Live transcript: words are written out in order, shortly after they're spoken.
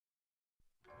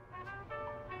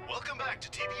to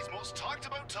TV's most talked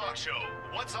about talk show,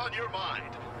 What's on Your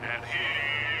Mind? And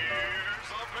here's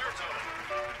Alberto.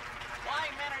 Why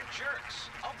men are jerks?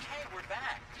 Okay, we're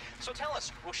back. So tell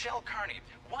us, Rochelle Carney,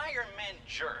 why are men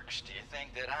jerks? Do you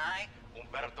think that I,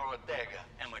 Umberto Ortega,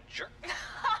 am a jerk?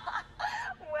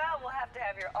 Well, we'll have to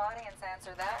have your audience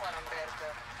answer that one,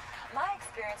 Umberto. My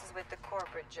experiences with the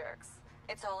corporate jerks.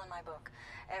 It's all in my book.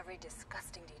 Every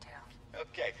disgusting detail.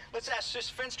 Okay, let's ask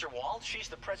Sis Finsterwald. She's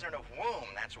the president of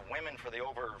WOMB. That's Women for the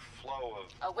Overflow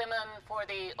of... Women for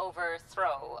the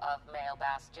Overthrow of Male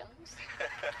Bastions.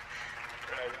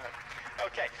 Right.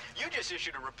 Okay, you just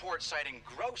issued a report citing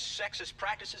gross sexist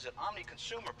practices at Omni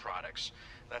Consumer Products.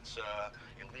 That's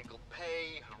illegal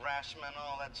pay, harassment,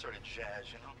 all that sort of jazz,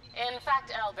 you know? In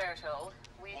fact, Alberto,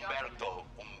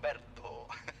 Umberto.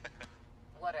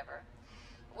 Whatever.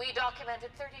 We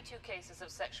documented 32 cases of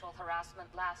sexual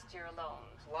harassment last year alone.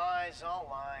 Lies, all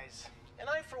lies. And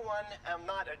I, for one, am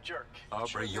not a jerk.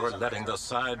 Aubrey, you're letting the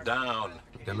side down.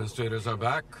 Demonstrators are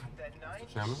back.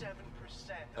 Chairman?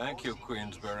 Thank you,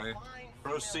 Queensberry.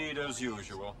 Proceed as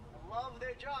usual. Love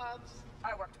their jobs.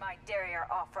 I worked my derriere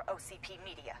off for OCP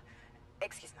Media.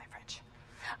 Excuse my French.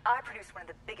 I produced one of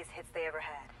the biggest hits they ever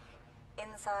had.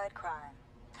 Inside Crime.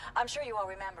 I'm sure you all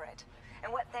remember it.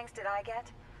 And what thanks did I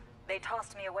get? They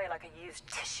tossed me away like a used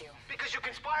tissue. Because you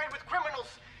conspired with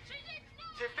criminals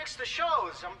to fix the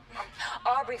shows.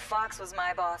 Aubrey Fox was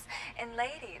my boss. And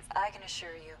ladies, I can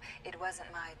assure you, it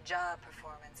wasn't my job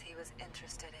performance he was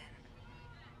interested in.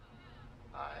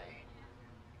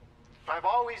 I've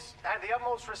always had the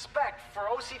utmost respect for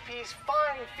OCP's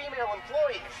fine female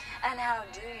employees. And how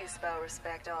do you spell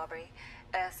respect, Aubrey?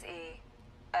 S-E-X.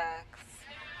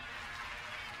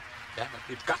 Damn it,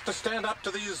 you've got to stand up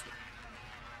to these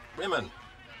women.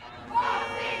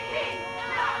 OCP,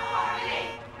 not for me.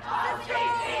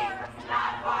 OCP,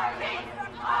 not for me.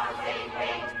 OCP,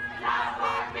 not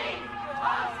for me.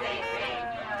 OCP,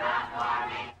 not for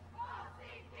me.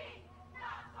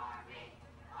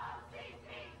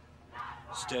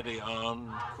 Steady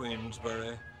on,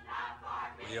 Queensberry.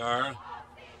 We are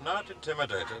not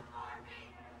intimidated.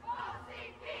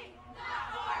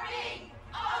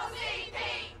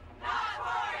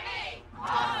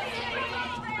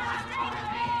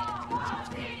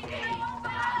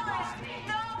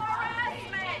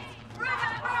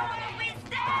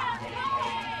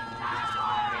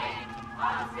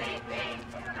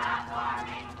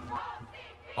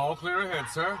 All clear ahead,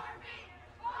 sir.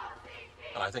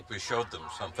 I think we showed them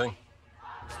something.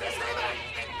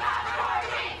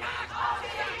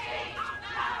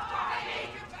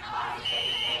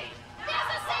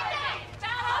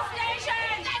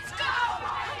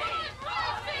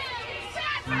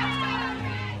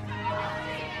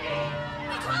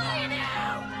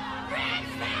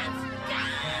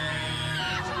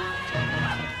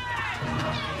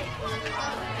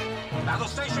 Battle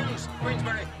stations,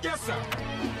 Queensberry. Yes, sir.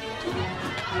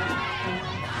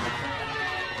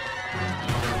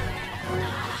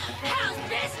 How's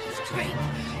business, creep?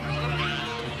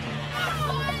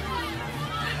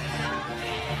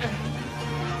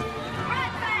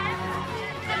 Red man!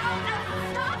 No,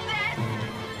 stop that!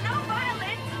 No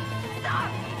violence!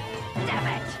 Stop! Damn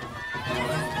it!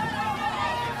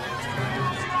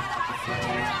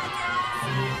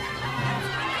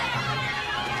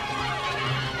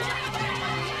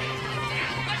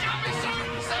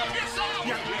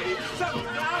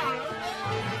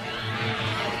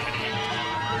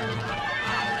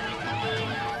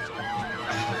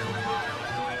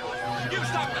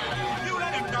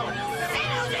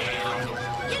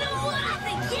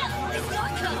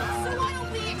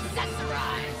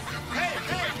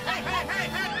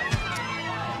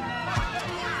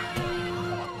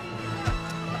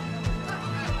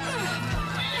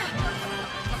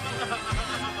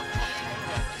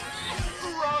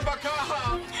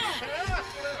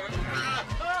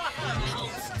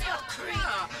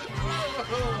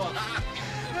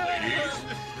 Ladies,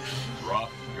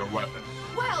 drop your weapons.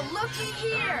 Well, looky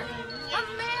here. A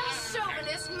male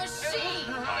chauvinist machine.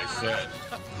 I said,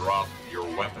 drop your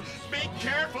weapons. Be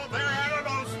careful, they're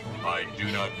animals. I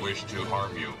do not wish to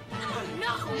harm you.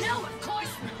 No, of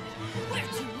course not. We're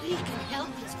too weak and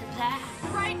helpless for that.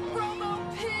 Right,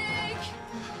 Robo-Pig?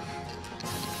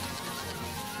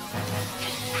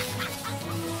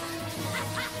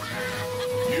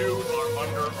 You are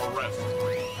under arrest.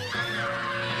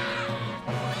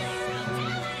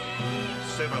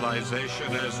 Civilization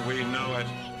as we know it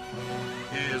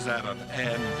is at an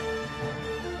end.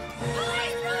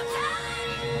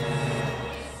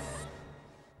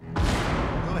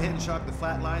 Go ahead and shock the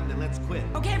flat line, then let's quit.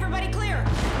 Okay, everybody clear.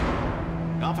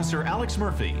 Officer Alex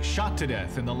Murphy shot to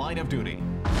death in the line of duty.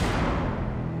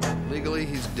 Legally,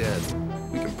 he's dead.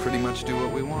 We can pretty much do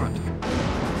what we want.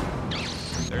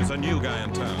 There's a new guy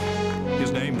in town.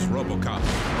 His name's RoboCop.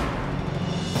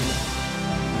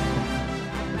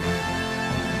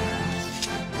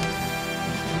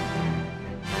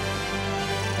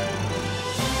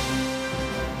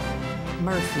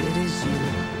 Murphy, it is you.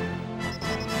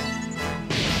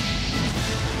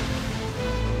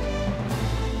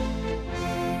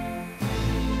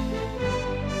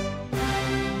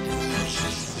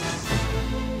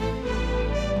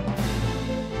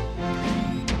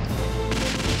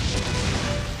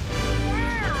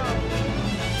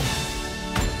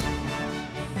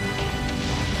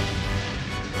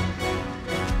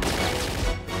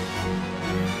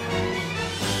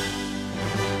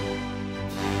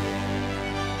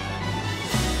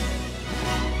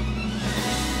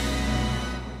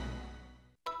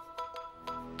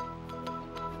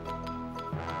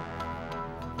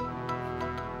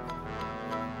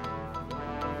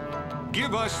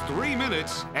 Give us 3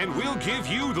 minutes, and we'll give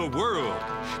you the world.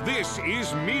 This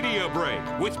is Media Break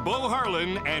with Bo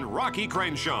Harlan and Rocky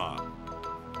Crenshaw.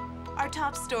 Our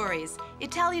top stories.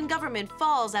 Italian government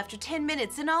falls after 10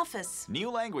 minutes in office. New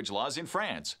language laws in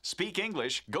France. Speak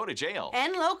English, go to jail.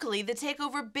 And locally, the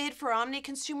takeover bid for Omni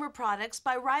consumer products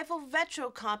by rival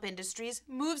VetroComp Industries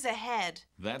moves ahead.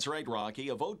 That's right, Rocky.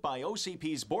 A vote by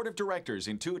OCP's board of directors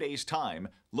in 2 days' time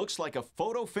looks like a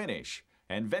photo finish.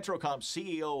 And VetroComp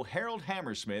CEO Harold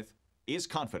Hammersmith is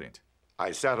confident.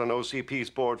 I sat on OCP's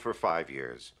board for 5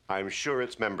 years. I'm sure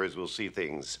its members will see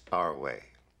things our way.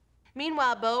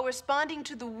 Meanwhile, Bo, responding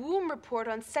to the Womb report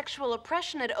on sexual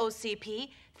oppression at OCP,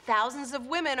 thousands of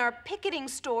women are picketing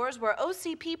stores where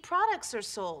OCP products are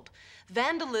sold.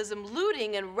 Vandalism,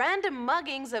 looting, and random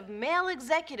muggings of male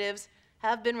executives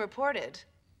have been reported.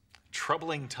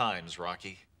 Troubling times,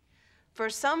 Rocky. For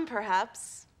some,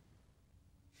 perhaps.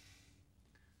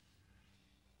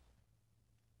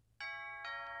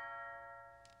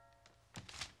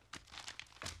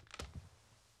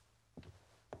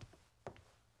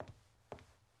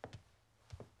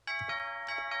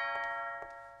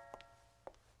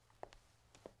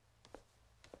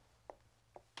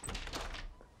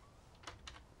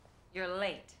 You're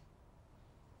late.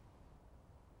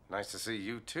 Nice to see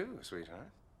you too, sweetheart.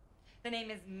 The name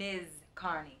is Ms.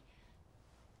 Carney.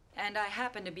 And I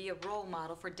happen to be a role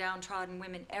model for downtrodden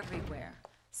women everywhere.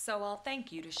 So I'll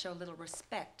thank you to show a little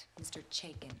respect, Mr.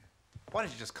 Chayken. Why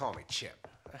don't you just call me Chip?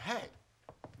 Hey,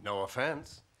 no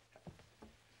offense.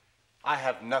 I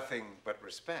have nothing but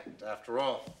respect. After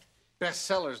all,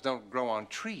 bestsellers don't grow on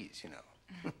trees, you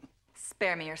know.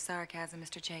 Spare me your sarcasm,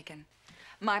 Mr. Chayken.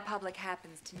 My public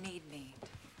happens to need me.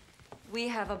 We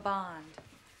have a bond.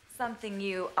 Something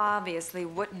you obviously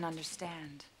wouldn't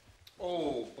understand.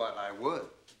 Oh, but I would.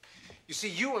 You see,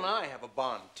 you and I have a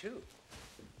bond, too.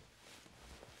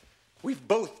 We've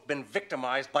both been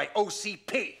victimized by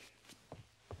OCP.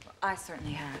 I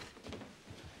certainly have.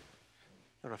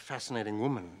 You're a fascinating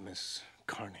woman, Miss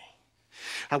Carney.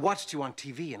 I watched you on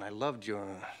TV, and I loved your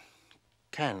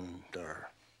candor.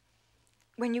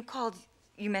 When you called,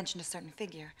 you mentioned a certain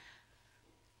figure.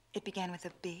 It began with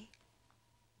a B.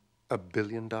 $1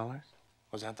 billion?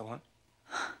 Was that the one?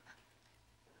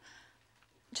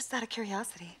 Just out of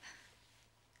curiosity.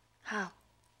 How?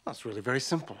 Well, it's really very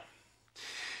simple.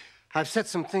 I've set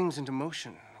some things into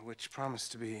motion which promise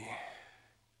to be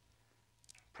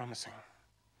promising.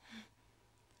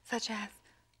 Such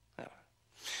as?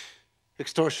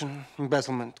 Extortion,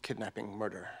 embezzlement, kidnapping,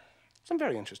 murder. Some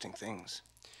very interesting things.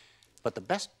 But the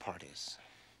best part is,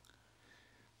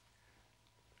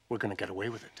 we're gonna get away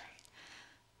with it.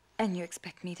 And you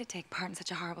expect me to take part in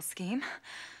such a horrible scheme?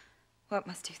 What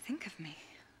must you think of me?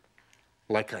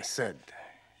 Like I said,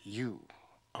 you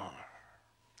are.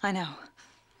 I know.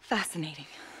 Fascinating.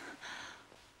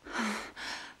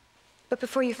 But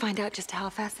before you find out just how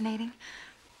fascinating,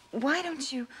 why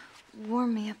don't you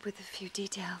warm me up with a few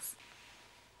details,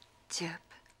 Chip?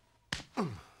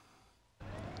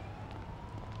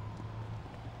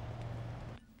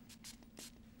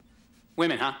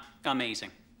 Women, huh?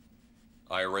 Amazing.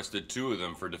 I arrested 2 of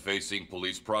them for defacing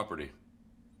police property.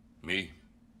 Me?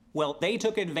 Well, they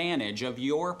took advantage of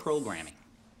your programming.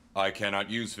 I cannot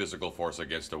use physical force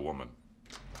against a woman.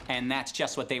 And that's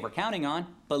just what they were counting on.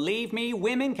 Believe me,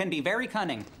 women can be very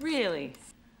cunning. Really?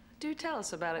 Do tell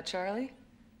us about it, Charlie.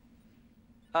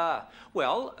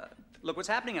 Look what's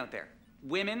happening out there.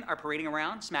 Women are parading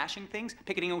around, smashing things,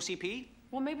 picketing OCP.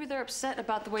 Well, maybe they're upset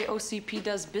about the way OCP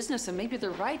does business, and maybe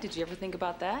they're right. Did you ever think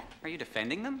about that? Are you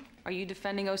defending them? Are you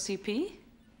defending OCP?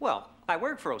 Well, I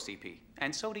work for OCP,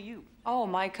 and so do you. Oh,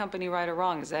 my company right or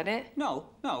wrong, is that it? No,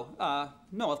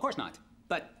 of course not.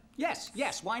 But Yes,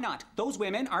 yes, why not? Those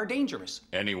women are dangerous.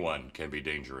 Anyone can be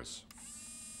dangerous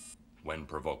when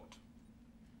provoked.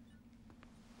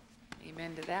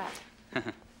 Amen to that.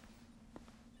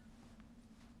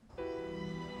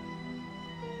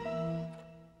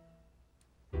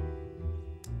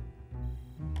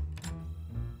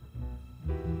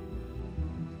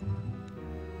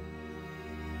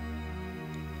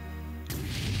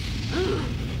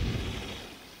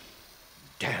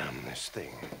 Damn this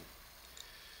thing.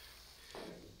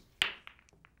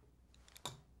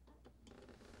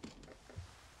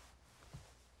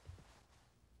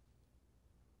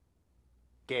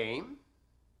 Game?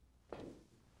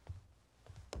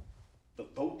 The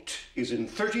vote is in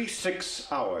 36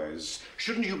 hours.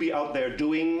 Shouldn't you be out there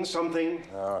doing something?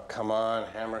 Oh, come on,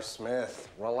 Hammersmith.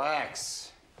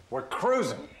 Relax. We're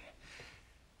cruising.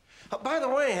 By the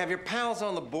way, have your pals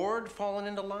on the board fallen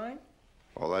into line?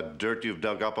 All that dirt you've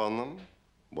dug up on them?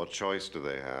 What choice do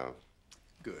they have?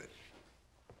 Good.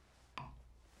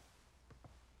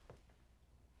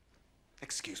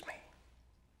 Excuse me.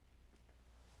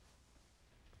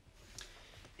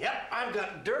 Yep, I've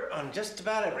got dirt on just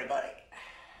about everybody.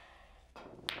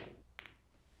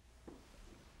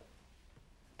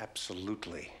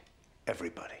 Absolutely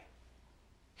everybody.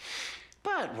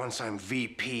 But once I'm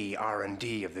VP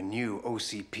R&D of the new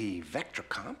OCP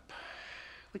VectorComp,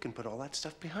 we can put all that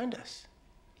stuff behind us.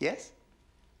 Yes?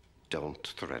 Don't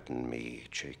threaten me,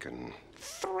 Chayken.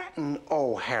 Threaten?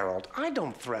 Oh, Harold, I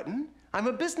don't threaten. I'm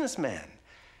a businessman.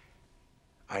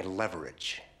 I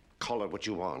leverage. Call it what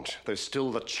you want. There's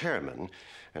still the chairman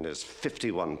and his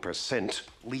 51%.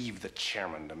 Leave the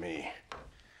chairman to me.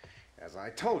 As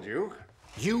I told you,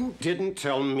 you didn't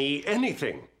tell me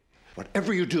anything.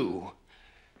 Whatever you do,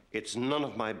 it's none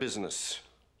of my business.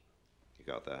 You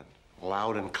got that?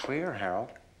 Loud and clear, Harold.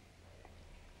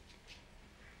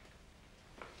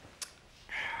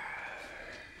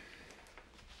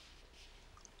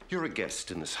 You're a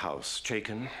guest in this house,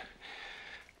 Chayken.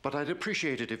 But I'd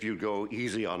appreciate it if you'd go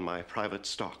easy on my private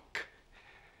stock.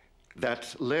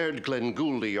 That Laird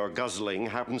Glengouldy you're guzzling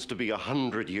happens to be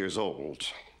 100 years old.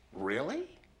 Really?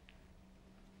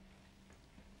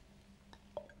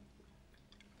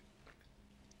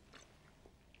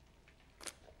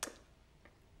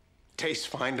 Tastes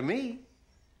fine to me.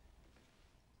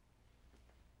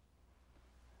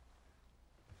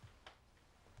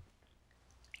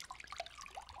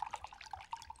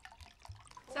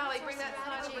 Sally, bring that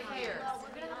sign over here.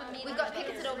 We've got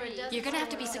pickets at over a dozen. You're gonna have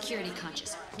to be security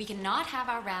conscious. We cannot have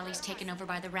our rallies taken over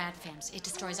by the rad femmes. It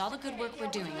destroys all the good work we're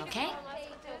doing, okay?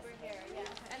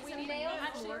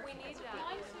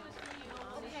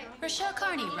 Rochelle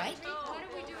Carney, right?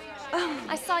 Oh,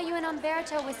 I saw you in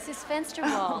Umberto with Sis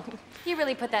Fensterwall. You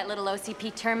really put that little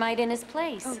OCP termite in his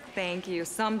place. Oh, thank you.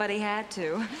 Somebody had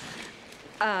to.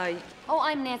 Oh,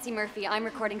 I'm Nancy Murphy. I'm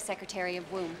recording secretary of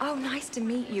WOMB. Oh, nice to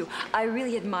meet you. I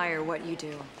really admire what you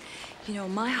do. You know,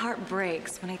 my heart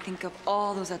breaks when I think of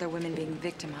all those other women being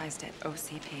victimized at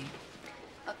OCP.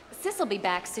 Sis will be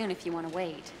back soon if you want to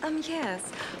wait.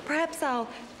 Yes. Perhaps I'll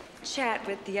chat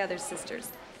with the other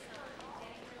sisters.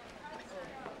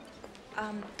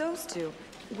 Those two,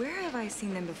 where have I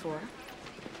seen them before?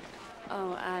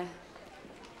 Oh,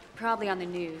 probably on the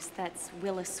news. That's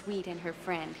Willa Sweet and her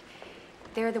friend.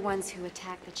 They're the ones who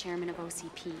attacked the chairman of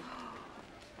OCP.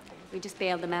 We just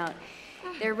bailed them out.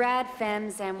 They're rad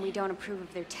femmes, and we don't approve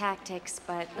of their tactics,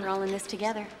 but we're all in this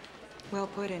together. Well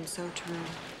put and so true.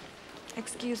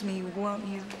 Excuse me, won't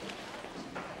you?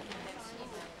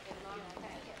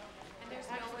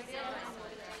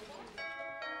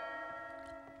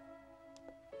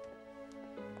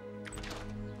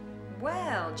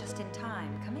 Well, just in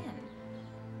time. Come in.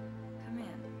 Come in.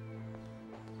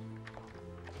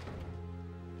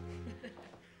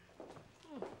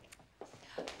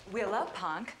 Willa,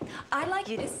 Punk, I'd like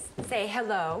you to say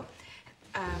hello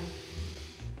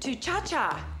to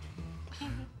Cha-Cha.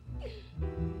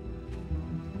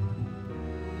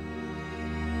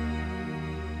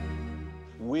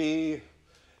 We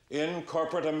in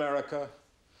corporate America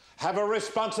have a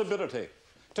responsibility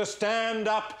to stand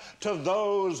up to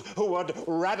those who would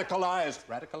radicalize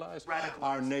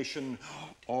our nation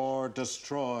or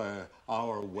destroy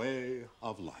our way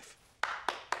of life.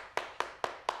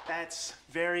 That's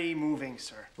very moving,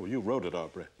 sir. Well, you wrote it,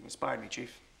 Aubrey. You inspired me,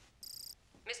 Chief.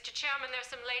 Mr. Chairman, there's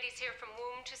some ladies here from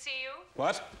WOMB to see you.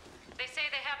 What? They say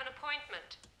they have an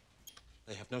appointment.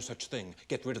 They have no such thing.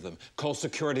 Get rid of them. Call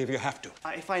security if you have to.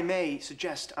 If I may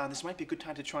suggest, this might be a good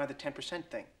time to try the 10%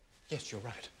 thing. Yes, you're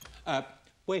right.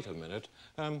 Wait a minute.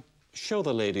 Show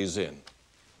the ladies in.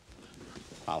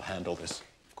 I'll handle this.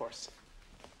 Of course.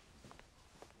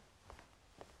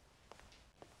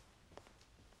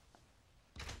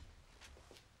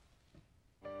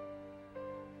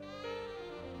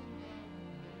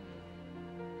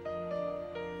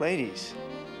 Ladies.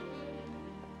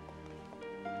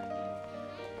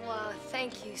 Well,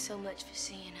 thank you so much for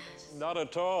seeing us. Not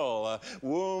at all.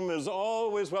 Womb is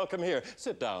always welcome here.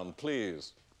 Sit down,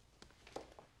 please.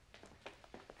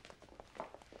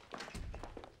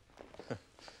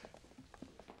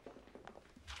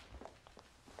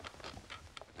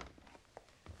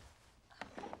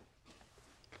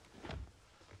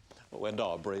 Oh, and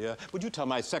Aubrey, would you tell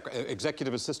my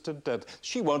executive assistant that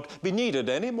she won't be needed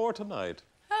any more tonight?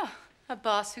 Oh, a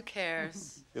boss who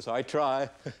cares. Yes, I try.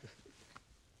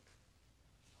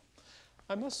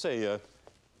 I must say,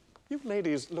 you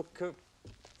ladies look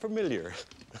familiar.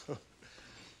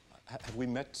 Have we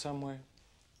met somewhere?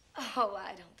 Oh,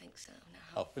 I don't think so,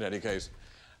 no. Oh, in any case,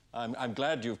 I'm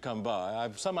glad you've come by. I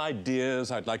have some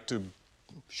ideas I'd like to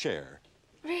share.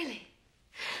 Really?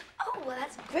 Oh, well,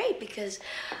 that's great, because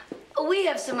we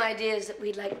have some ideas that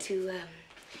we'd like to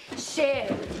share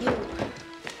with you.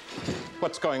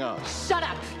 What's going on? Shut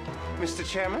up! Mr.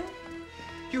 Chairman,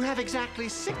 you have exactly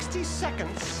 60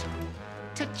 seconds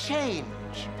to change.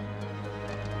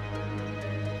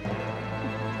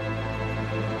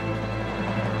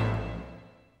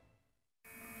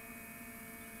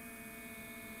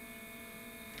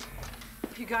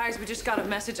 You guys, we just got a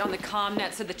message on the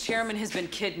commnet said the chairman has been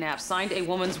kidnapped. Signed, a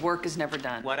woman's work is never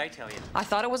done. What'd I tell you? I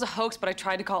thought it was a hoax, but I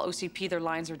tried to call OCP. Their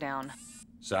lines are down.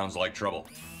 Sounds like trouble.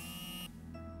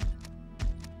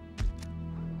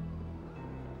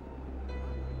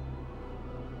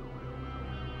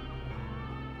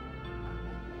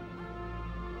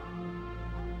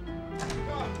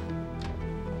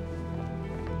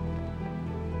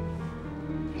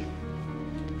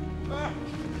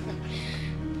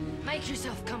 Make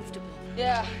yourself comfortable.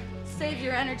 Yeah, save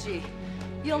your energy.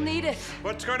 You'll need it.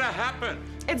 What's going to happen?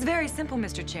 It's very simple,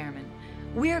 Mr. Chairman.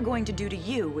 We're going to do to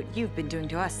you what you've been doing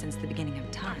to us since the beginning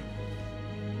of time.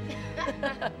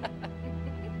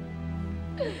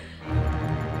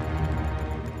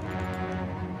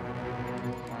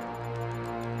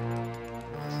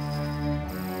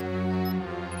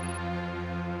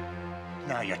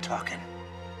 Now you're talking.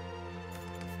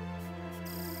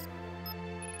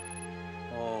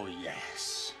 Oh,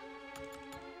 yes.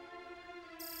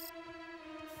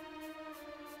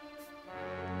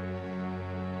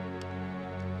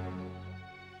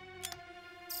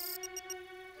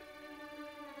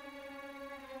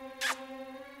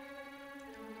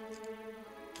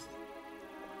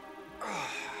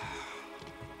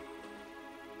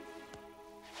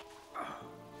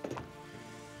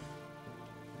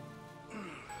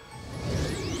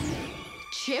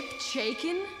 Chip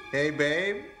Chayken? Hey,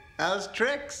 babe. How's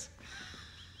tricks?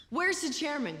 Where's the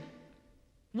chairman?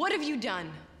 What have you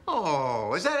done?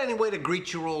 Oh, is that any way to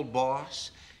greet your old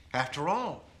boss? After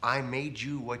all, I made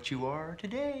you what you are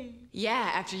today.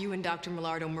 Yeah, after you and Dr.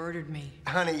 Millardo murdered me.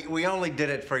 Honey, we only did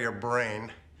it for your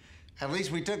brain. At least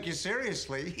we took you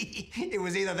seriously. It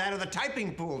was either that or the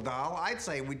typing pool, doll. I'd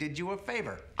say we did you a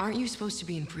favor. Aren't you supposed to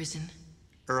be in prison?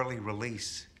 Early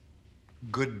release.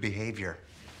 Good behavior.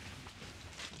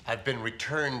 I've been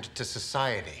returned to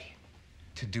society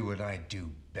to do what I do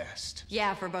best.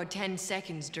 Yeah, for about 10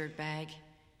 seconds, dirtbag.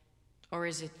 Or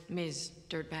is it Ms.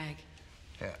 Dirtbag?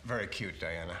 Yeah, very cute,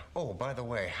 Diana. Oh, by the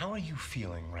way, how are you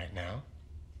feeling right now?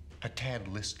 A tad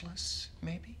listless,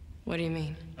 maybe? What do you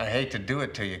mean? I hate to do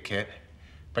it to you, kid,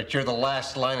 but you're the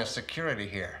last line of security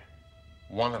here.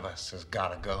 One of us has got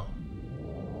to go.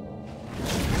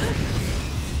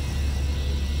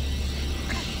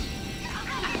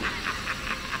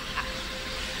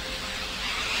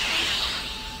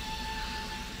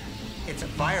 It's a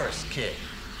virus, kid.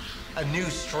 A new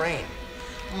strain.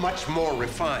 Much more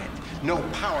refined. No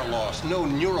power loss, no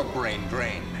neurobrain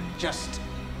drain. Just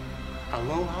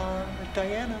aloha,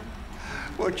 Diana.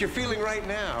 What you're feeling right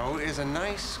now is a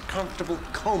nice, comfortable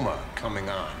coma coming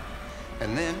on.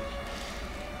 And then,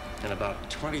 in about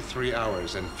 23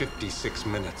 hours and 56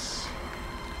 minutes,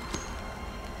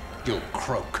 you'll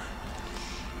croak.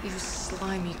 You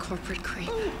slimy corporate creep.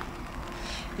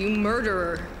 You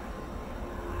murderer.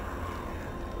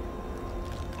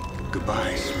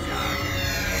 Goodbye, sweetheart.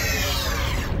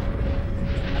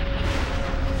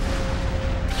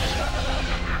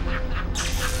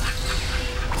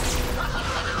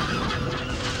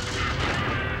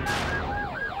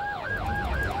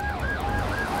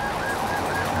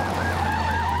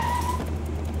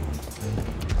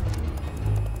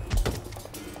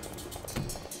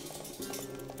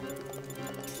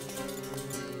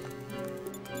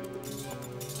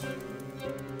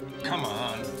 Come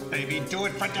on, baby, do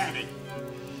it for Daddy.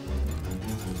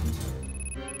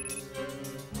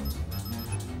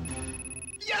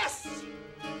 Yes!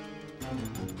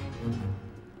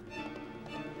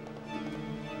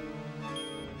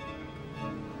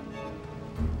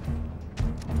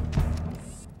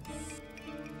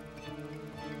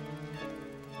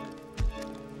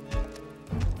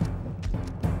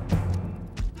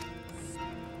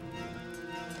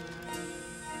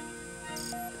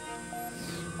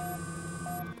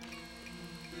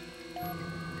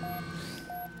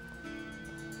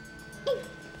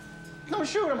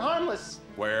 shoot, I'm harmless.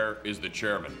 Where is the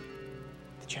chairman?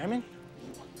 The chairman?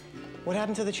 What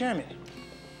happened to the chairman?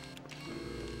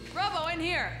 Robo, in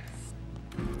here.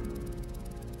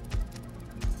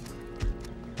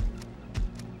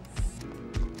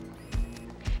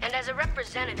 And as a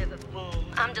representative of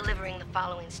WOMB, I'm delivering the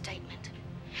following statement.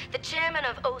 The chairman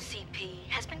of OCP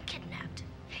has been kidnapped.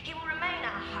 He will remain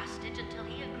our hostage until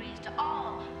he agrees to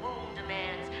all WOMB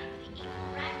demands for the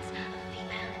equal rights of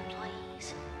female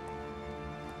employees.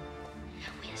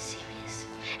 We are serious.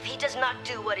 If he does not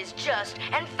do what is just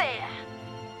and fair,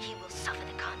 he will suffer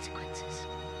the consequences.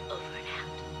 Over and out.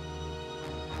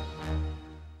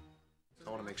 I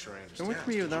want to make sure I There understand. were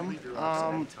three of them.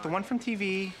 The one from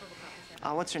TV,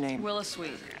 what's her name? Willa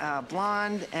Sweet.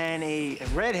 Blonde and a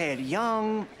redhead,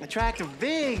 young, attractive,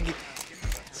 big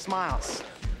smiles.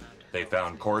 They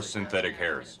found coarse synthetic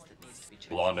hairs,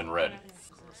 blonde and red,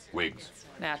 wigs,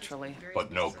 Naturally.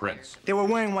 but no prints. They were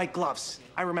wearing white gloves.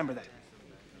 I remember that.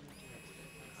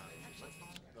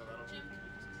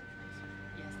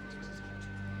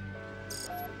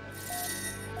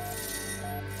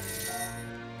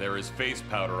 There is face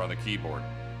powder on the keyboard.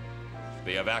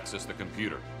 They have access to the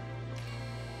computer.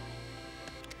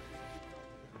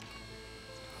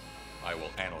 I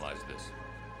will analyze this.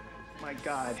 My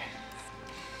God.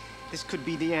 This could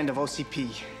be the end of OCP.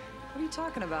 What are you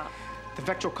talking about? The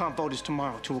VectroComp vote is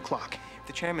tomorrow, 2 o'clock. If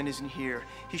the chairman isn't here,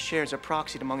 he shares a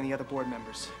proxy among the other board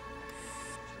members.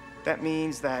 That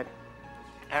means that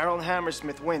Harold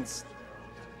Hammersmith wins.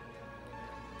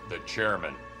 The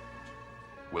chairman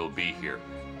will be here.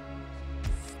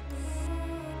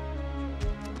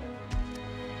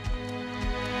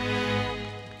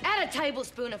 Add a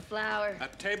tablespoon of flour. A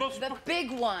tablespoon? The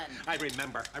big one. I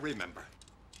remember.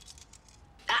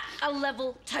 A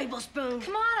level tablespoon.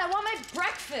 Come on, I want my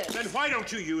breakfast. Then why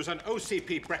don't you use an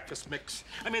OCP breakfast mix?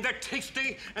 I mean, they're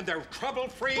tasty and they're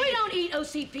trouble-free. We don't eat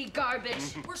OCP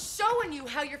garbage. We're showing you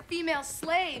how your female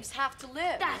slaves have to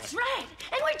live. That's right.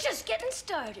 And we're just getting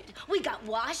started. We got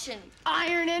washing,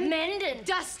 Ironing, mending,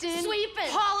 dusting, sweeping,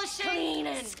 polishing,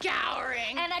 cleaning,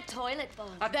 scouring, and a toilet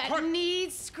bowl. that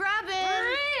needs scrubbing.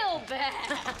 Real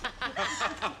bad.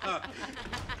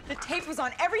 The tape was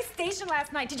on every station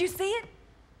last night. Did you see it?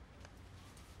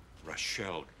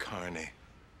 Rochelle Carney.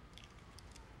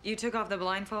 You took off the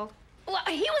blindfold? Well,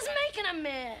 he was making a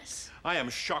mess. I am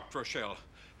shocked, Rochelle.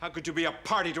 How could you be a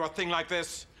party to a thing like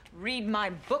this? Read my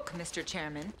book, Mr.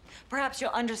 Chairman. Perhaps you'll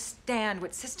understand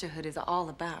what sisterhood is all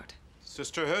about.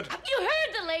 Sisterhood? You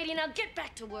heard the lady. Now get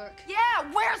back to work.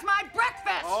 Yeah, where's my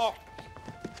breakfast? Oh.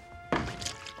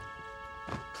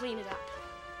 Clean it up.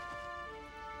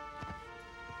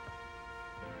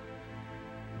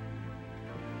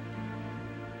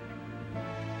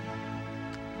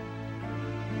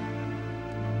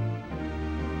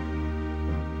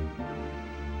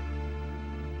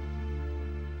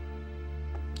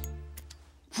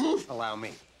 Allow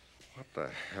me. What the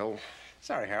hell?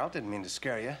 Sorry, Harold. Didn't mean to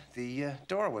scare you. The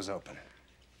door was open.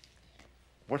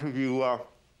 What have you,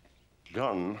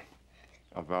 done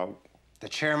about... The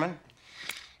chairman?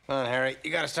 Come on, Harry.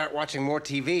 You gotta start watching more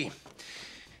TV.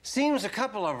 Seems a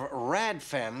couple of rad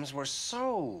femmes were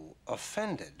so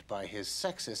offended by his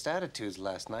sexist attitudes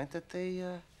last night that they,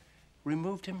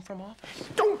 removed him from office.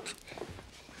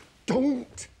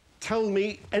 Don't tell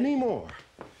me any more.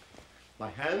 My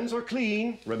hands are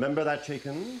clean. Remember that,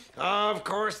 Chayken? Of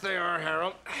course they are,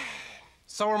 Harold.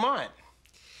 So are mine.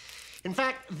 In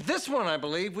fact, this one, I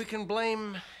believe, we can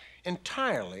blame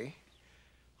entirely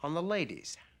on the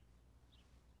ladies.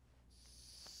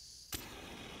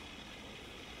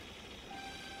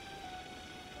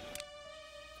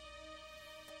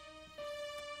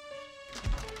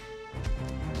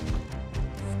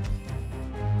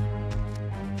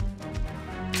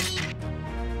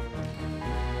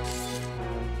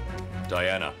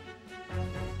 Diana.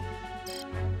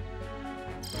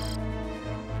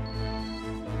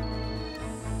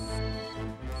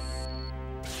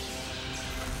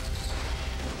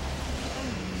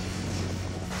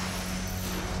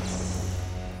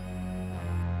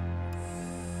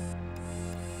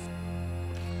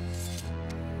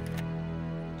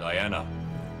 Diana.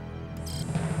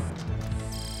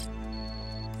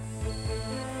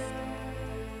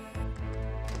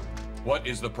 What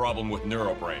is the problem with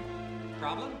Neurobrain?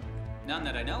 Problem? None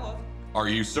that I know of. Are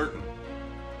you certain?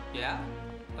 Yeah?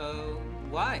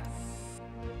 Why?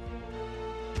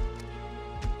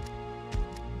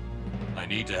 I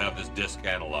need to have this disc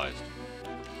analyzed.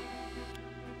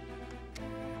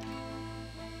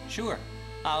 Sure.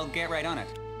 I'll get right on it.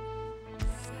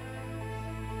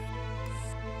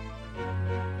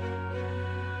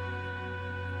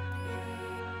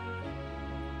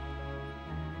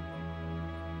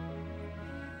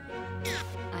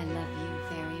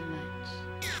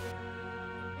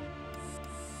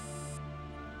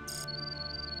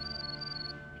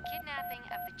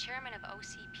 chairman of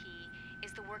OCP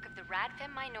is the work of the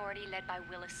Radfem minority led by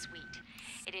Willis Sweet.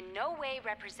 It in no way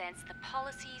represents the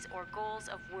policies or goals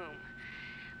of WOMB.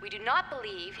 We do not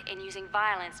believe in using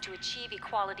violence to achieve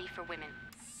equality for women.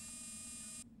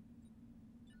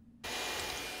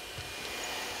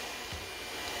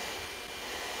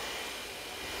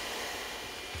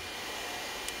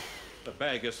 The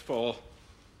bag is full.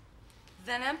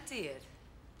 Then empty it.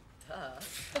 Duh.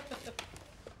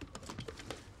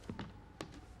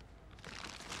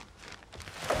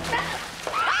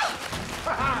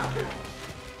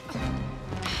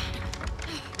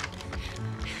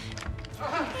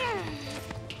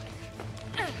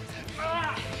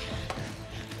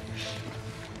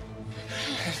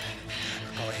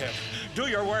 Go ahead. Do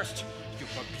your worst.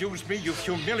 You've abused me, you've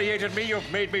humiliated me,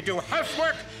 you've made me do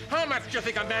housework. How much do you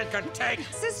think a man can take?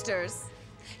 Sisters,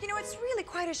 you know, it's really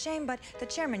quite a shame, but the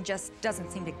chairman just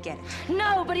doesn't seem to get it.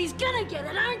 No, but he's gonna get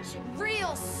it, aren't you?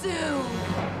 Real soon.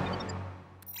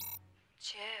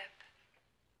 Chip.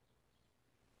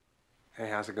 Hey,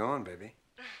 how's it going, baby?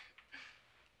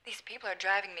 These people are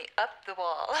driving me up the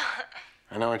wall.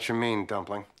 I know what you mean,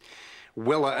 Dumpling.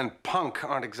 Willa and Punk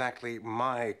aren't exactly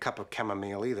my cup of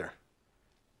chamomile either.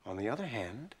 On the other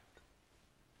hand...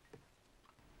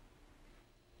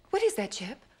 What is that,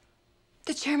 Chip?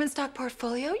 The chairman's stock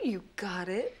portfolio? You got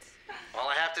it. All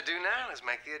I have to do now is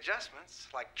make the adjustments,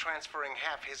 like transferring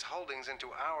half his holdings into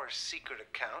our secret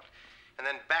account and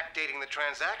then backdating the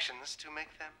transactions to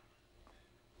make them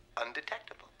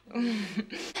undetectable.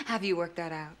 Have you worked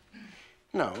that out?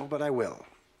 No, but I will.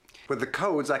 With the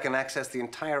codes, I can access the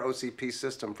entire OCP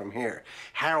system from here.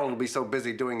 Harold will be so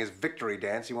busy doing his victory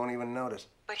dance, he won't even notice.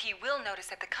 But he will notice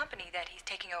that the company that he's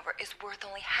taking over is worth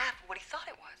only half of what he thought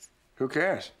it was. Who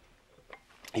cares?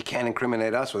 He can't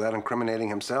incriminate us without incriminating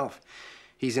himself.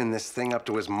 He's in this thing up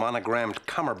to his monogrammed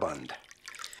cummerbund.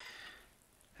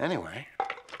 Anyway,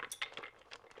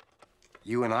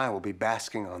 you and I will be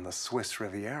basking on the Swiss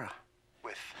Riviera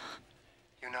with,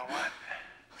 you know what?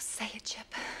 Oh, say it,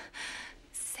 Chip.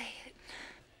 Say it.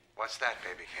 What's that,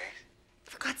 baby Kate?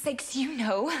 For God's sakes, you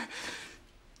know.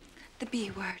 The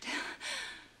B word.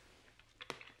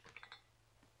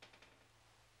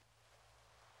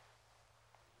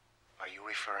 Are you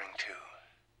referring to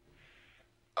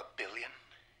a billion?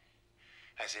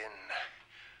 As in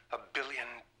a billion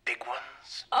big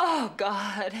ones? Oh,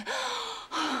 God.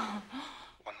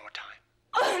 One more time.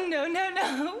 Oh,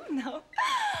 no. All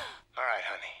right,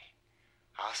 honey.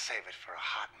 I'll save it for a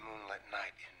hot moonlit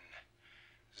night in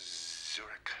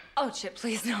Zurich. Oh, Chip,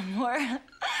 please, no more. There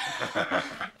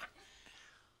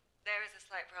is a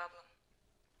slight problem.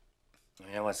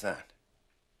 Yeah, what's that?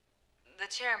 The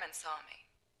chairman saw me.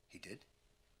 He did?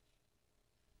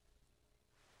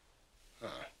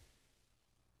 Huh.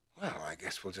 Well, I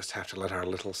guess we'll just have to let our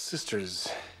little sisters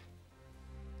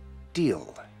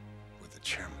deal with the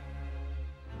chairman.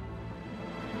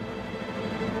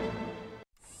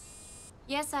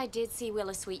 Yes, I did see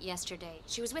Willa Sweet yesterday.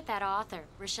 She was with that author,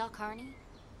 Rochelle Carney.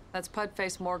 That's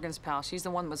Pudface Morgan's pal. She's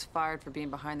the one that was fired for being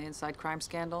behind the inside crime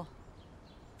scandal.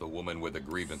 The woman with a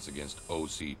grievance against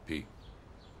OCP.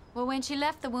 Well, when she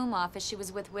left the WOMB office, she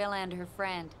was with Willa and her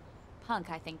friend. Punk,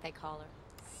 I think they call her.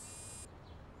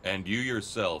 And you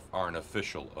yourself are an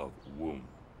official of WOMB.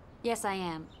 Yes, I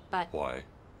am, but... Why?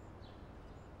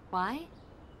 Why?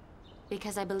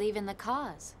 Because I believe in the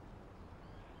cause.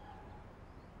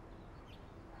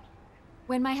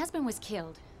 When my husband was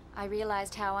killed, I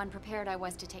realized how unprepared I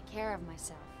was to take care of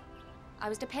myself. I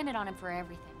was dependent on him for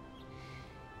everything.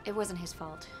 It wasn't his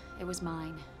fault. It was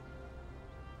mine.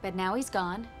 But now he's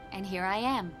gone, and here I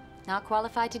am, not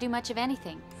qualified to do much of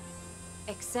anything,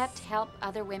 except help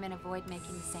other women avoid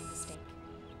making the same mistake.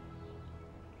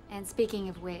 And speaking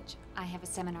of which, I have a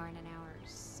seminar in an hour,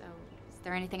 so is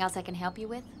there anything else I can help you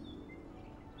with?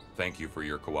 Thank you for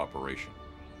your cooperation.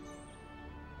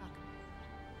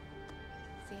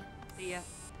 See ya. See ya.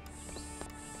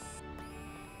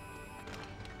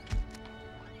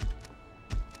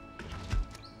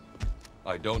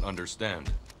 I don't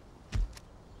understand.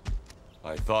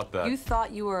 I thought that... You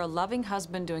thought you were a loving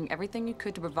husband doing everything you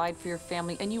could to provide for your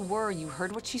family, and you were. You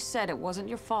heard what she said. It wasn't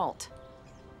your fault.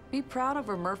 Be proud of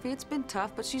her, Murphy. It's been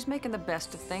tough, but she's making the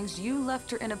best of things. You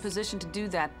left her in a position to do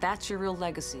that. That's your real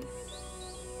legacy.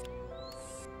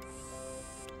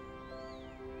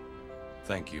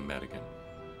 Thank you, Madigan.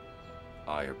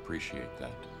 I appreciate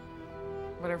that.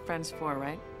 What are friends for,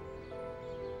 right?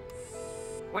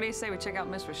 What do you say we check out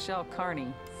Miss Rochelle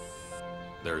Carney?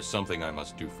 There's something I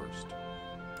must do first.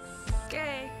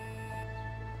 Okay.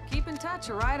 Keep in touch,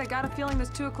 all right? I got a feeling this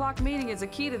 2 o'clock meeting is a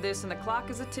key to this, and the clock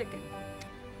is a ticking.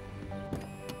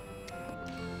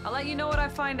 I'll let you know what I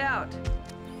find out.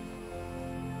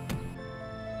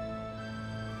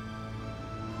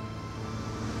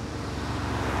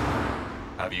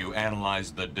 Have you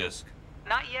analyzed the disk?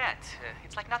 Not yet.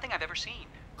 It's like nothing I've ever seen.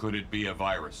 Could it be a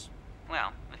virus?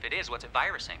 Well, if it is, what's it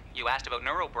virusing? You asked about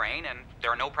neurobrain, and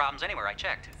there are no problems anywhere. I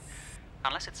checked.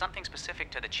 Unless it's something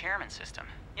specific to the Chairman system.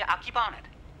 Yeah, I'll keep on it.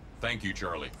 Thank you,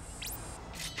 Charlie.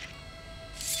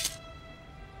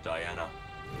 Diana,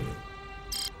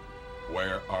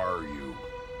 where are you?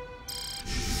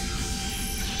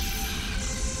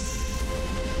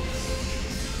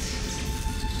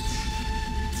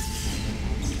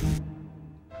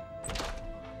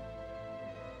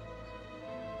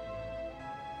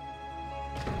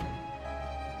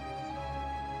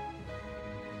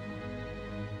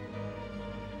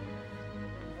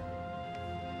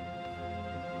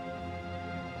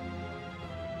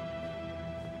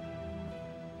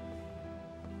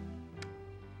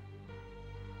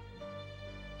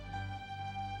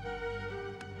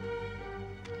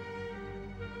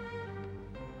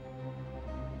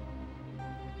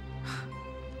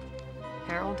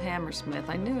 Harold Hammersmith,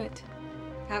 I knew it.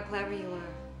 How clever you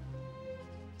are.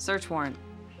 Search warrant.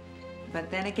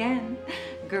 But then again,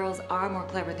 girls are more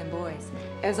clever than boys,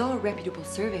 as all reputable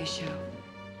surveys show.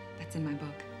 That's in my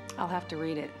book. I'll have to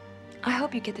read it. I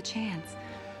hope you get the chance.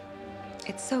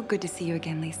 It's so good to see you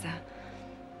again, Lisa.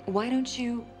 Why don't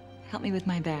you help me with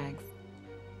my bags?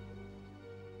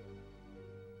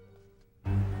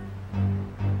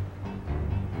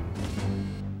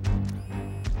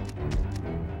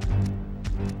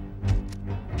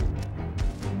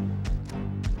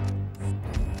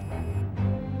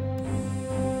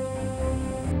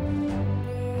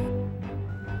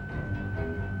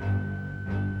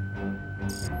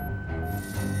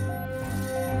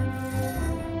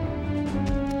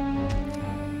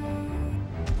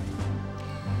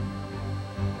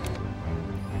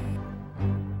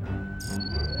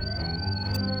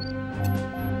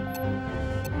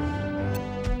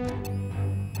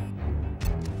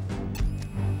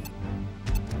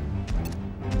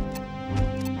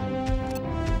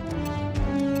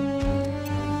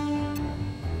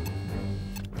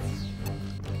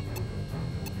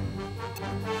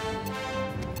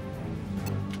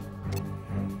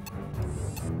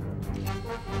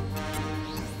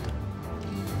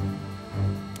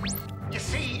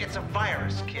 It's a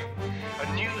virus, kid.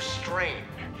 A new strain.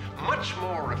 Much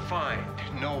more refined.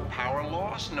 No power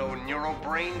loss, no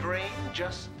neurobrain drain,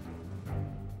 just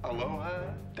aloha,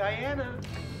 Diana.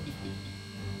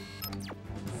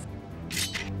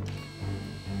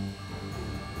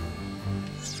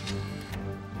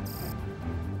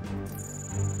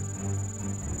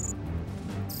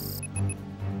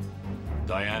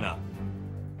 Diana,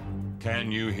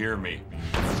 can you hear me?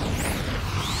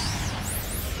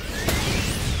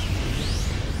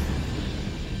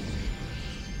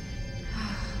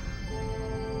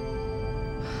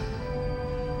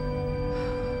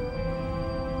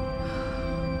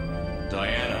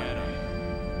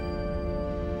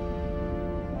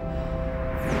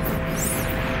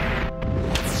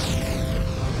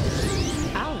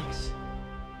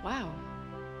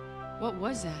 What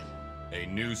was that? A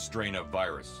new strain of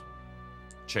virus.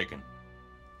 Chayken.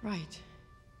 Right.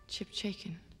 Chip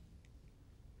Chayken.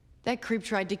 That creep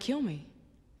tried to kill me.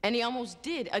 And he almost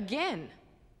did, again.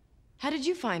 How did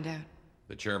you find out?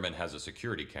 The chairman has a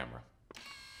security camera.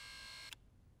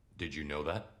 Did you know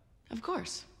that? Of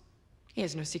course. He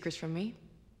has no secrets from me.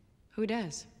 Who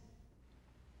does?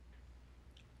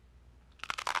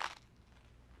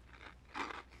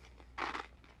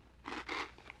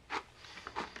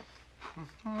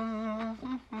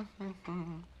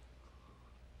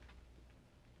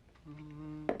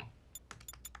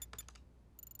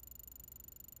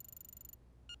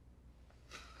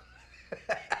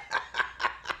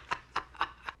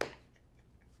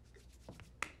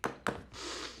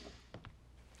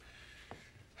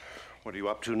 What are you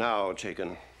up to now,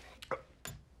 Chayken?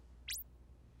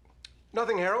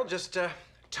 Nothing, Harold. Just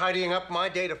tidying up my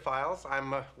data files.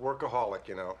 I'm a workaholic,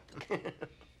 you know.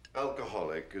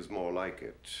 Alcoholic is more like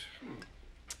it.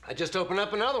 I just opened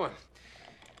up another one.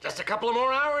 Just a couple of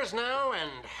more hours now, and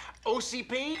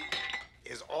OCP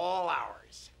is all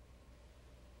ours.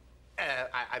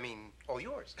 I mean, all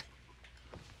yours.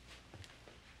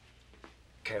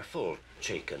 Careful,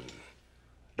 Chayken.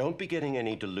 Don't be getting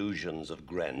any delusions of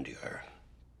grandeur.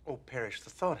 Oh, perish the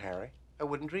thought, Harry. I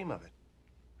wouldn't dream of it.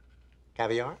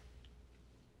 Caviar?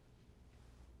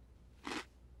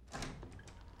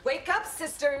 Wake up,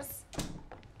 sisters!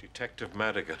 Detective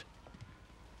Madigan.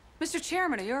 Mr.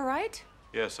 Chairman, are you all right?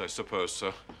 Yes, I suppose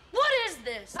so. What is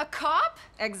this? A cop?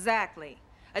 Exactly.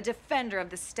 a defender of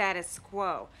the status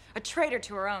quo, a traitor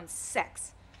to her own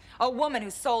sex, a woman who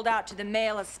sold out to the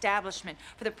male establishment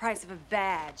for the price of a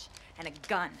badge and a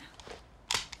gun.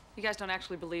 You guys don't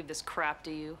actually believe this crap,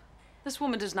 do you? This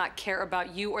woman does not care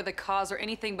about you or the cause or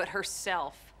anything but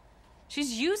herself.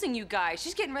 She's using you guys.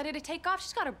 She's getting ready to take off.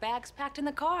 She's got her bags packed in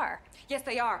the car. Yes,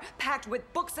 they are, packed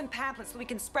with books and pamphlets so we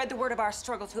can spread the word of our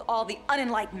struggle to all the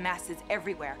unenlightened masses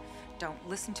everywhere. Don't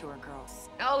listen to her, girls.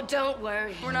 Oh, don't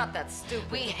worry. We're not that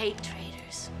stupid. We hate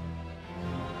traitors.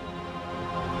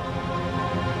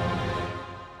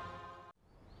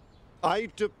 I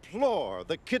deplore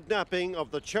the kidnapping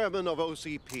of the chairman of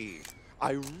OCP.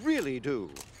 I really do.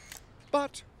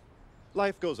 But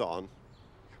life goes on.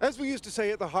 As we used to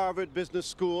say at the Harvard Business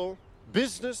School,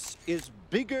 business is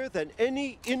bigger than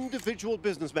any individual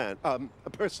businessman, a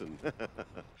person.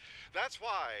 That's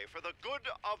why, for the good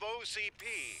of OCP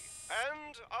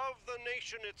and of the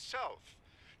nation itself,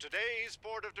 today's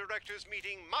Board of Directors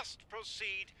meeting must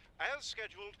proceed as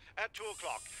scheduled at 2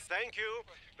 o'clock. Thank you.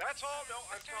 That's all. No,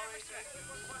 I'm sorry.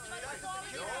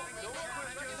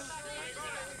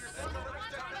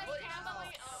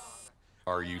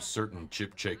 Are you certain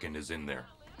Chip Chayken is in there?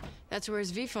 That's where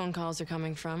his V-phone calls are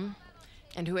coming from.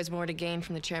 And who has more to gain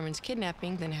from the chairman's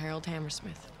kidnapping than Harold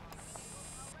Hammersmith?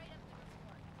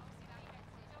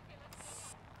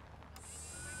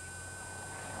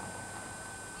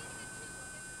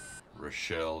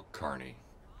 Rochelle Carney.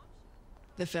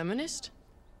 The feminist?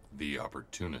 The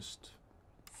opportunist.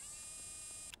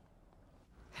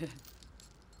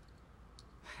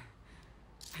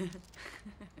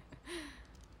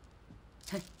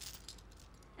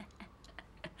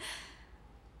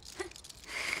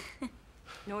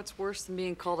 You know what's worse than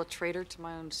being called a traitor to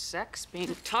my own sex?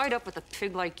 Being tied up with a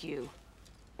pig like you.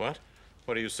 What?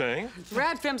 What are you saying?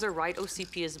 Radfems are right.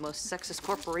 OCP is the most sexist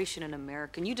corporation in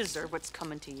America, and you deserve what's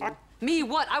coming to you. Me,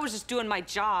 what? I was just doing my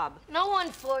job. No one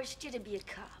forced you to be a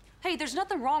cop. Hey, there's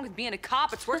nothing wrong with being a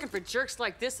cop. It's working for jerks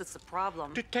like this that's the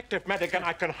problem. Detective Madigan,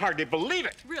 I can hardly believe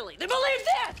it. Really? Then believe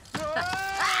that!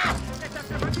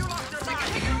 You lost your mind!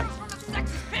 Taking orders from a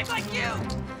sexist pig like you!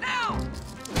 Now!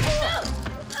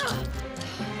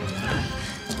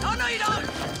 Oh, no, you don't!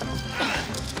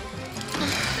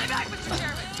 Stay back, Mr.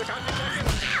 Chairman! Look out,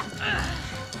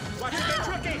 watch it,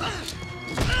 tricky!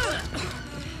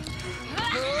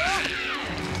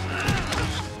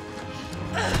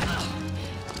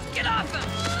 Get off him!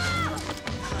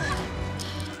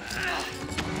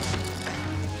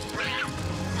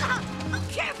 Oh,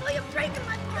 careful, you're breaking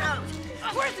my throat.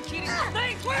 Where's the key to this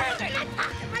thing? Where is it? In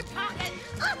my pocket.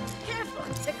 Oh, careful,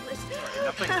 I'm ticklish.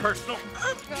 Nothing personal.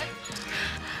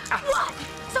 What?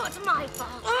 So it's my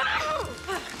fault.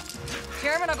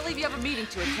 Chairman, I believe you have a meeting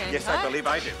to attend. Yes, huh? I believe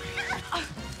I do.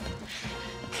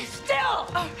 Still!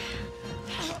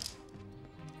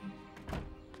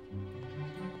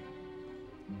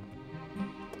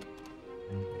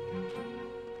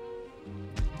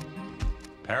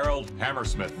 Harold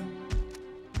Hammersmith.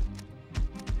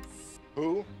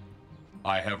 Who?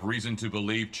 I have reason to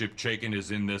believe Chip Chayken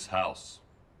is in this house.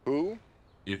 Who?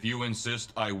 If you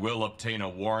insist, I will obtain a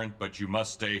warrant, but you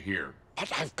must stay here.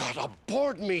 But I've got a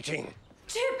board meeting.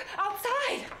 Chip,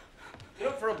 outside! You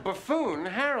know, for a buffoon,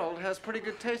 Harold has pretty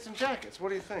good taste in jackets. What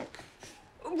do you think?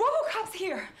 RoboCop's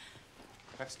here.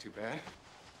 That's too bad.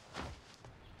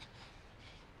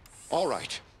 All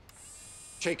right.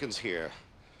 Chayken's here.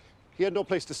 He had no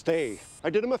place to stay. I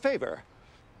did him a favor.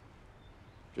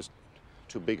 Just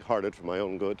too big-hearted for my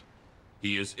own good.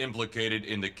 He is implicated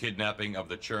in the kidnapping of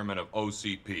the chairman of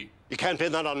OCP. You can't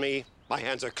pin that on me. My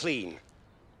hands are clean.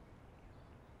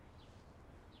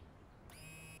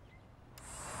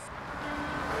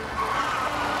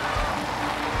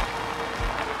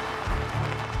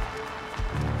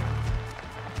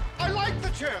 I like the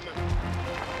chairman.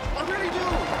 I really do.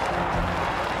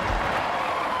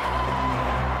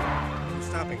 What are you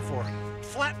stopping for?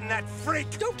 Flatten that freak!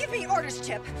 Don't give me orders,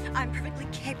 Chip. I'm perfectly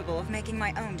capable of making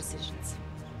my own decisions.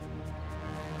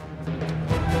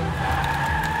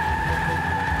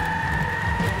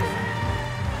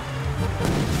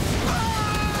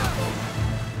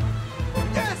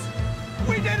 Yes!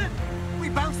 We did it! We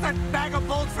bounced that bag of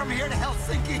bolts from here to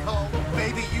Helsinki. Oh,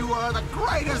 baby, you are the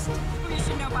greatest! You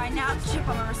should know by now, Chip,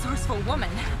 I'm a resourceful woman.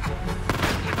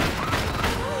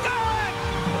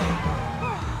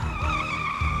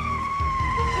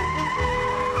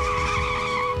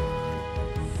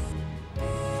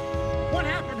 What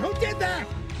happened? Who did that?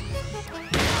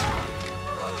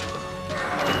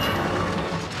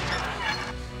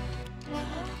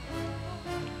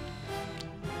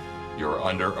 You're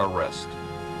under arrest.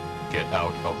 Get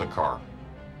out of the car.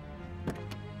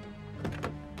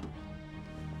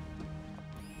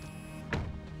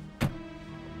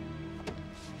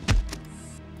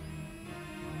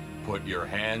 Put your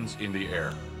hands in the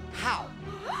air. How?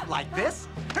 Like this?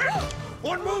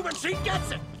 One move and she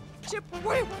gets it! Chip,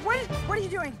 wait, what are you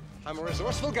doing? I'm a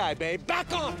resourceful guy, babe.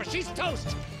 Back off, or she's toast!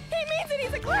 He means that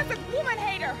he's a classic woman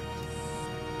hater!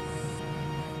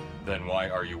 Then why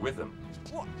are you with him?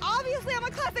 Well, obviously I'm a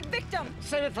classic victim!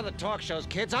 Save it for the talk shows,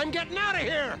 kids. I'm getting out of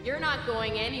here! You're not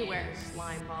going anywhere,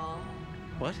 slimeball.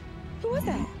 What? Who was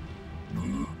that?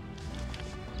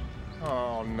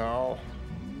 Oh, no.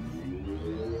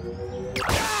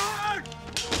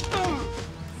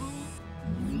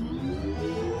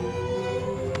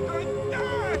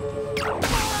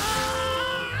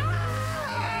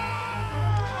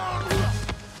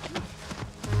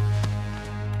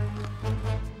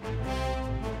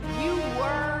 You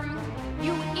worm!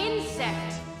 You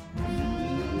insect!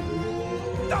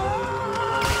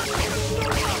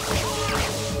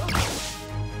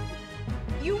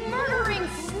 You murdering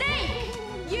snake!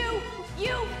 You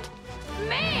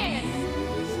man!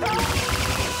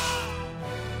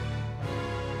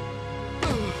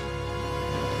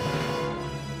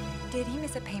 Did he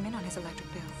miss a payment on his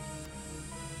electric bill?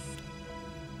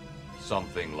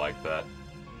 Something like that.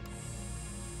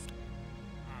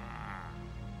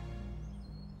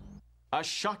 A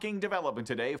shocking development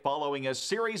today following a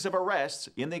series of arrests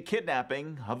in the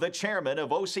kidnapping of the chairman of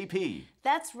OCP.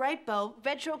 That's right, Bo.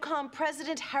 Vetrocom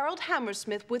President Harold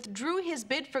Hammersmith withdrew his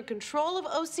bid for control of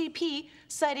OCP,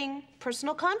 citing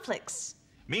personal conflicts.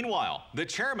 Meanwhile, the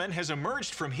chairman has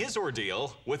emerged from his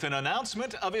ordeal with an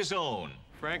announcement of his own.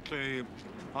 Frankly,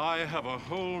 I have a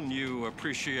whole new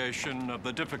appreciation of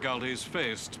the difficulties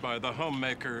faced by the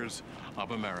homemakers of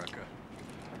America.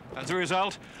 As a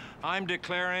result, I'm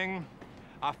declaring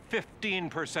a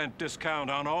 15% discount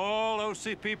on all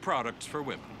OCP products for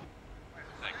women.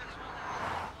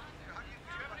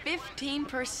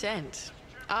 15%.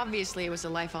 Obviously, it was a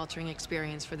life-altering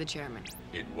experience for the chairman.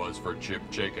 It was for Chip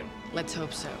Chayken. Let's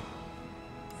hope so.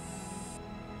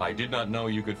 I did not know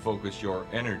you could focus your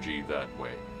energy that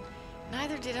way.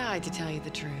 Neither did I, to tell you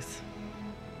the truth.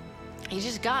 He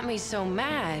just got me so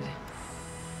mad.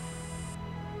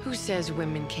 Who says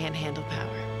women can't handle power?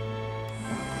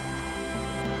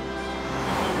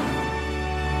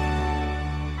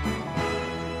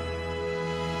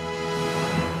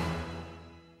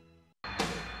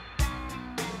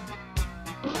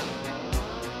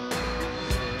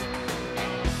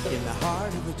 In the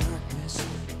heart of the darkness,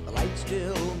 the light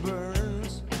still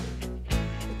burns.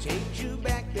 It takes you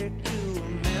back there to a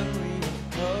memory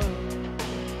of love.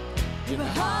 In the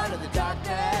heart